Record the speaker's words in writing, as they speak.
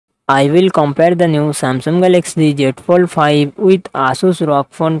I will compare the new Samsung Galaxy Z Fold 5 with Asus ROG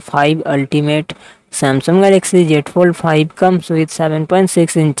Phone 5 Ultimate. Samsung Galaxy Z Fold 5 comes with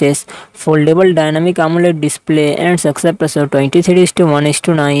 7.6 inches foldable dynamic AMOLED display and success ratio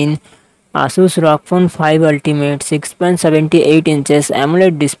 23:1:9. Asus ROG Phone 5 Ultimate 6.78 inches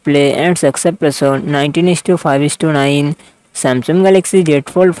AMOLED display and success ratio 19:5:9. Samsung Galaxy Z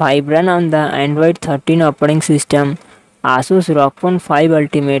Fold 5 run on the Android 13 operating system. Asus ROG Phone 5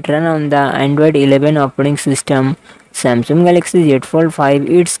 Ultimate run on the Android 11 operating system. Samsung Galaxy Z Fold 5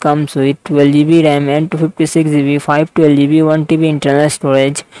 it comes with 12GB RAM and 256GB 512GB 1TB internal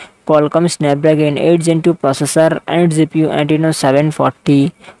storage. Qualcomm Snapdragon 8 Gen 2 processor and GPU Adreno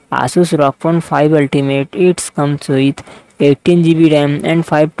 740. Asus ROG Phone 5 Ultimate it comes with 18GB RAM and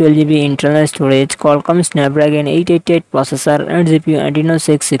 512GB internal storage. Qualcomm Snapdragon 888 processor and GPU Adreno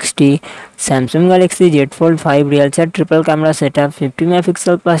 660. Samsung Galaxy Z Fold 5 real set triple camera setup 50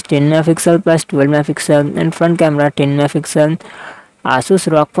 MP plus 10 MP plus 12 MP and front camera 10 MP.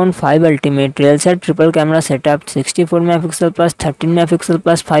 Asus ROG Phone 5 Ultimate real set triple camera setup 64 MP plus 13 MP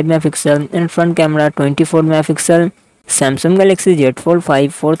plus 5 MP and front camera 24 MP. Samsung Galaxy Z Fold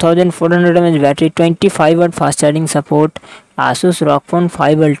 5 4400 mAh battery 25W fast charging support. Asus ROG Phone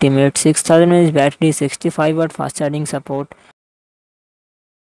 5 Ultimate 6000 mAh battery 65W fast charging support.